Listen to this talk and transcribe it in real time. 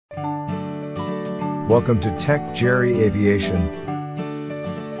Welcome to Techjerry Aviation.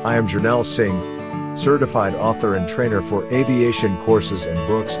 I am Jarnell Singh, certified author and trainer for aviation courses and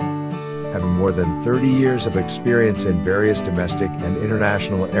books, having more than 30 years of experience in various domestic and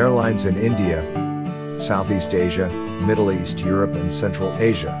international airlines in India, Southeast Asia, Middle East, Europe, and Central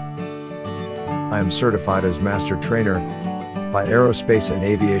Asia. I am certified as Master Trainer by Aerospace and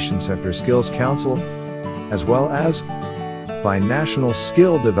Aviation Sector Skills Council, as well as by National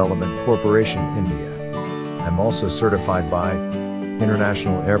Skill Development Corporation India. I'm also certified by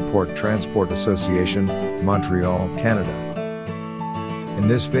International Airport Transport Association, Montreal, Canada. In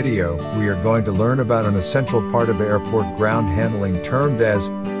this video, we are going to learn about an essential part of airport ground handling termed as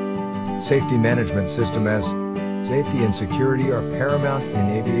safety management system, as safety and security are paramount in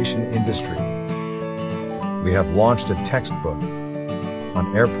aviation industry. We have launched a textbook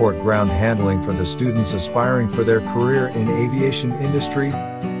on airport ground handling for the students aspiring for their career in aviation industry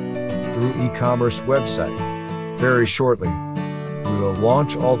through e-commerce website. Very shortly, we will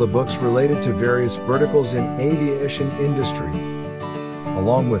launch all the books related to various verticals in aviation industry,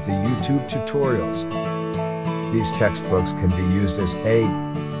 along with the YouTube tutorials. These textbooks can be used as a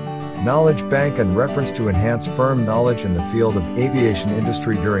knowledge bank and reference to enhance firm knowledge in the field of aviation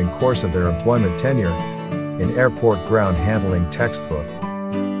industry during course of their employment tenure. In Airport Ground Handling textbook,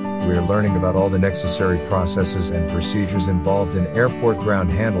 we are learning about all the necessary processes and procedures involved in airport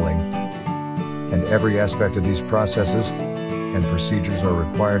ground handling, and every aspect of these processes and procedures are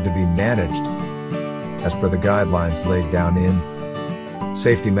required to be managed as per the guidelines laid down in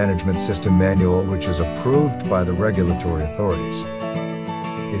Safety Management System Manual, which is approved by the regulatory authorities.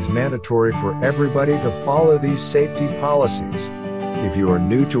 It is mandatory for everybody to follow these safety policies. If you are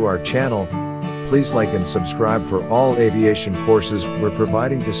new to our channel, please like and subscribe for all aviation courses we're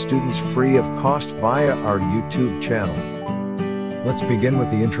providing to students free of cost via our YouTube channel. Let's begin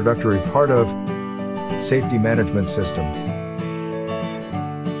with the introductory part of Safety Management System.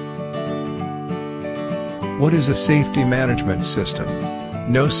 What is a safety management system?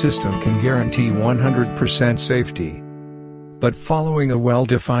 No system can guarantee 100% safety. But following a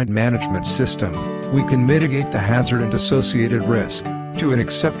well-defined management system, we can mitigate the hazard and associated risk to an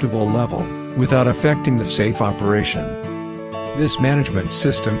acceptable level, without affecting the safe operation. This management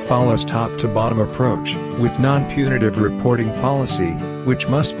system follows top-to-bottom approach, with non-punitive reporting policy, which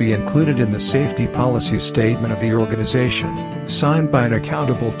must be included in the safety policy statement of the organization, signed by an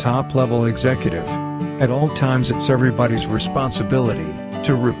accountable top-level executive. At all times it's everybody's responsibility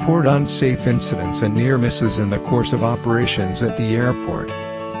to report unsafe incidents and near misses in the course of operations at the airport.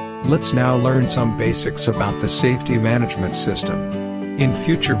 Let's now learn some basics about the safety management system. In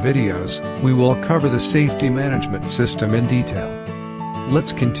future videos, we will cover the safety management system in detail.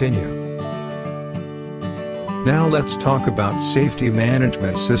 Let's continue. Now let's talk about Safety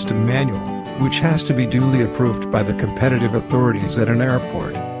Management System Manual, which has to be duly approved by the competitive authorities at an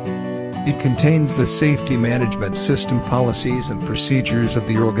airport. It contains the safety management system policies and procedures of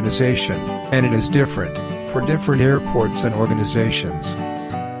the organization, and it is different for different airports and organizations.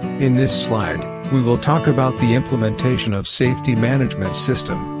 In this slide, we will talk about the implementation of safety management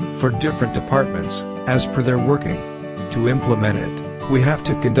system for different departments, as per their working. To implement it, we have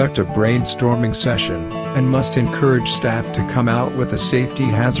to conduct a brainstorming session, and must encourage staff to come out with the safety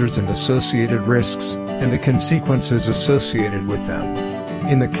hazards and associated risks, and the consequences associated with them.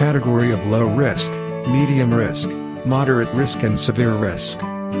 In the category of low risk, medium risk, moderate risk and severe risk.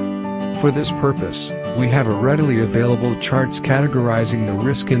 For this purpose, we have a readily available charts categorizing the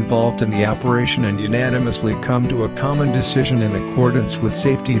risk involved in the operation and unanimously come to a common decision in accordance with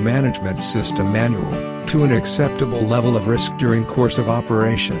Safety Management System Manual, to an acceptable level of risk during course of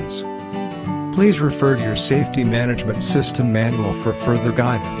operations. Please refer to your Safety Management System Manual for further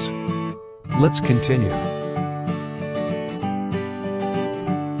guidance. Let's continue.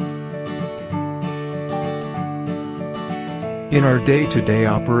 In our day-to-day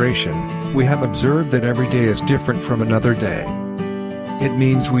operation, we have observed that every day is different from another day. It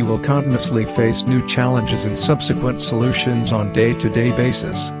means we will continuously face new challenges and subsequent solutions on day-to-day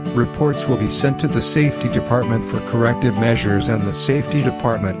basis. Reports will be sent to the Safety Department for corrective measures, and the Safety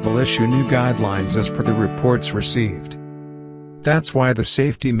Department will issue new guidelines as per the reports received. That's why the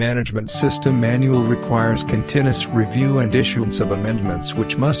Safety Management System Manual requires continuous review and issuance of amendments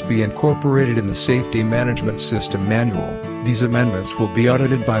which must be incorporated in the Safety Management System Manual. These amendments will be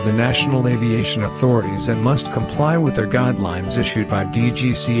audited by the National Aviation Authorities and must comply with their guidelines issued by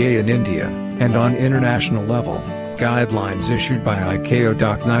DGCA in India, and on international level, guidelines issued by ICAO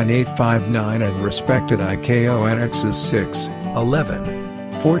Doc 9859 and respected ICAO Annexes 6,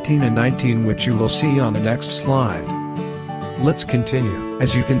 11, 14 and 19, which you will see on the next slide. Let's continue.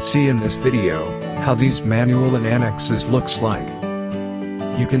 As you can see in this video, how these manual and annexes looks like.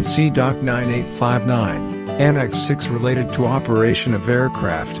 You can see Doc 9859, Annex 6 related to operation of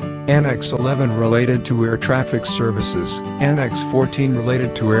aircraft, Annex 11 related to air traffic services, Annex 14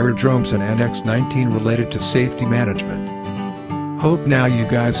 related to aerodromes, and Annex 19 related to safety management. Hope now you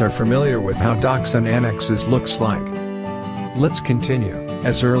guys are familiar with how docs and annexes looks like. Let's continue.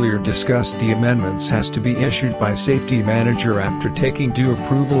 As earlier discussed, the amendments has to be issued by safety manager after taking due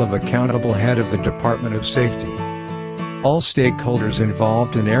approval of accountable head of the Department of Safety. All stakeholders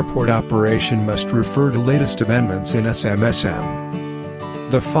involved in airport operation must refer to latest amendments in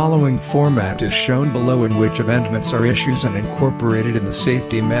SMSM. The following format is shown below, in which amendments are issued and incorporated in the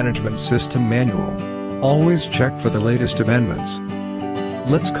Safety Management System Manual. Always check for the latest amendments.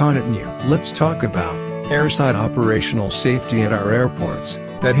 Let's continue. Let's talk about airside operational safety at our airports,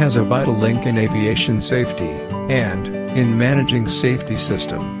 that has a vital link in aviation safety, and in managing safety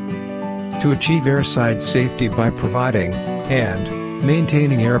system. To achieve airside safety by providing and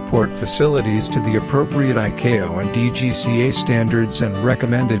maintaining airport facilities to the appropriate ICAO and DGCA standards and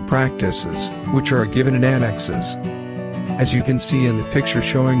recommended practices, which are given in annexes. As you can see in the picture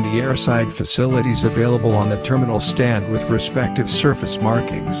showing the airside facilities available on the terminal stand with respective surface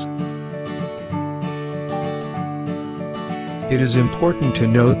markings. It is important to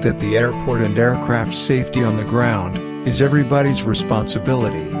note that the airport and aircraft safety on the ground is everybody's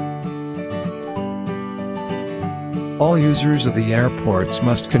responsibility. All users of the airports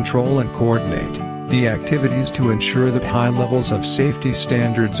must control and coordinate the activities to ensure that high levels of safety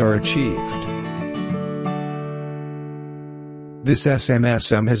standards are achieved. This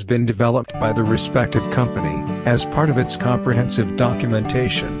SMSM has been developed by the respective company as part of its comprehensive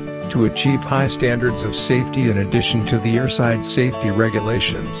documentation to achieve high standards of safety in addition to the airside safety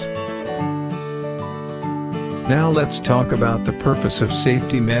regulations. Now let's talk about the purpose of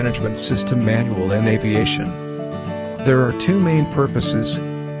Safety Management System Manual in aviation. There are two main purposes.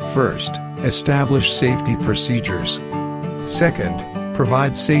 First, establish safety procedures. Second,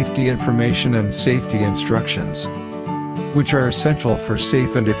 provide safety information and safety instructions, which are essential for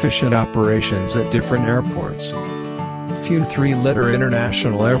safe and efficient operations at different airports. Few three-letter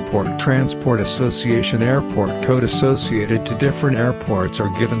International Airport Transport Association airport code associated to different airports are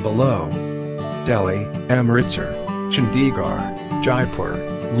given below: Delhi, Amritsar, Chandigarh, Jaipur,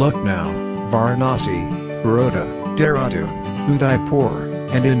 Lucknow, Varanasi, Baroda, Dehradun, Udaipur,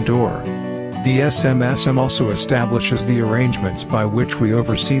 and Indore. The SMSM also establishes the arrangements by which we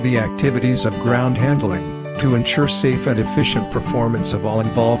oversee the activities of ground handling, to ensure safe and efficient performance of all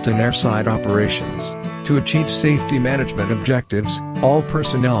involved in airside operations. To achieve safety management objectives, all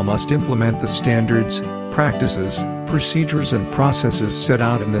personnel must implement the standards, practices, procedures and processes set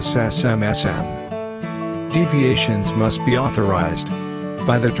out in this SMSM. Deviations must be authorized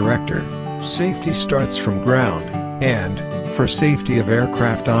by the Director. Safety starts from ground, and, for safety of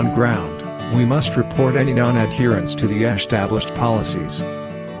aircraft on ground, we must report any non-adherence to the established policies.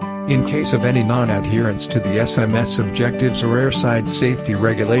 In case of any non-adherence to the SMS objectives or airside safety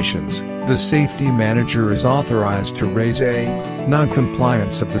regulations, the safety manager is authorized to raise a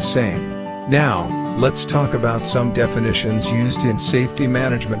non-compliance of the same. Now, let's talk about some definitions used in Safety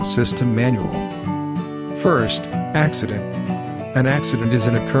Management System Manual. First, accident. An accident is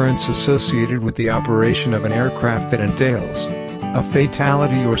an occurrence associated with the operation of an aircraft that entails a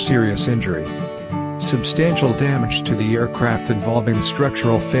fatality or serious injury, substantial damage to the aircraft involving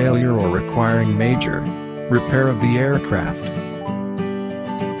structural failure or requiring major repair of the aircraft.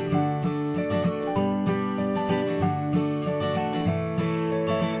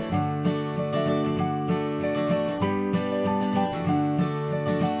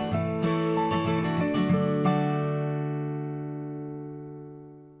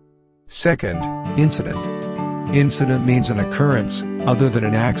 Second, incident. Incident means an occurrence, other than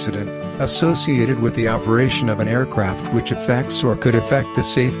an accident, associated with the operation of an aircraft which affects or could affect the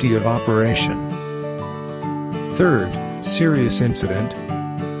safety of operation. Third, serious incident.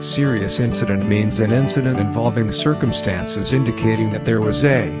 Serious incident means an incident involving circumstances indicating that there was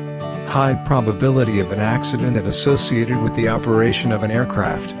a high probability of an accident and associated with the operation of an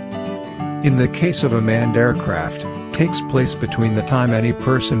aircraft. In the case of a manned aircraft, takes place between the time any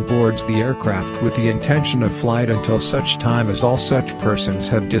person boards the aircraft with the intention of flight until such time as all such persons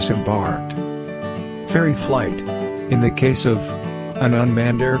have disembarked. Ferry flight, in the case of an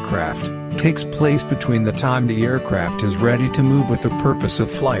unmanned aircraft, takes place between the time the aircraft is ready to move with the purpose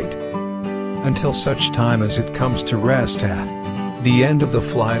of flight until such time as it comes to rest at the end of the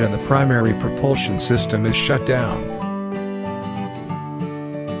flight and the primary propulsion system is shut down.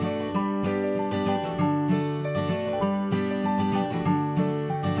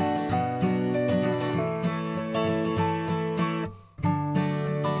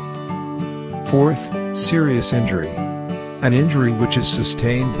 Fourth, serious injury. An injury which is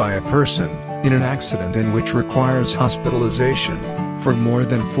sustained by a person in an accident and which requires hospitalization for more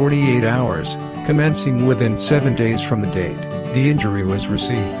than 48 hours, commencing within 7 days from the date the injury was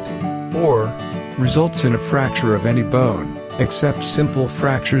received, or results in a fracture of any bone, except simple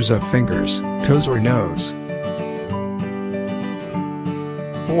fractures of fingers, toes or nose,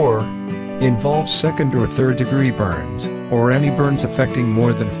 or involves second or third degree burns, or any burns affecting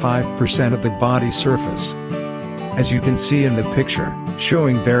more than 5% of the body surface. As you can see in the picture,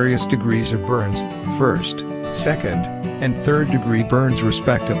 showing various degrees of burns, first, second, and third degree burns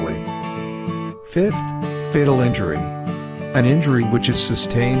respectively. Fifth, fatal injury. An injury which is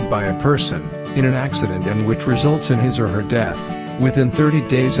sustained by a person in an accident and which results in his or her death within 30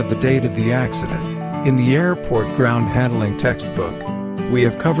 days of the date of the accident. In the airport ground handling textbook, we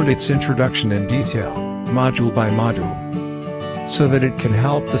have covered its introduction in detail, module by module, so that it can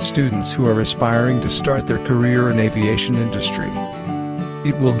help the students who are aspiring to start their career in aviation industry.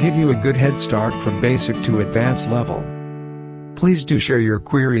 It will give you a good head start from basic to advanced level. Please do share your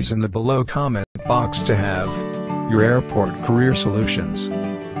queries in the below comment box to have your airport career solutions.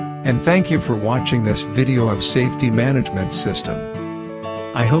 And thank you for watching this video of safety management system.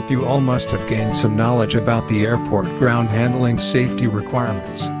 I hope you all must have gained some knowledge about the airport ground handling safety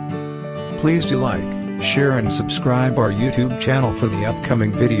requirements. Please do like, share and subscribe our YouTube channel for the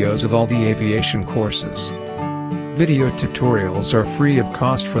upcoming videos of all the aviation courses. Video tutorials are free of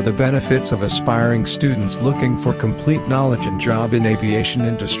cost for the benefits of aspiring students looking for complete knowledge and job in aviation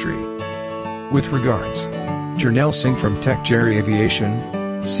industry. With regards, Jernel Singh from Techjerry Aviation,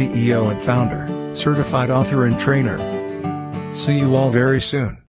 CEO and founder, certified author and trainer. See you all very soon.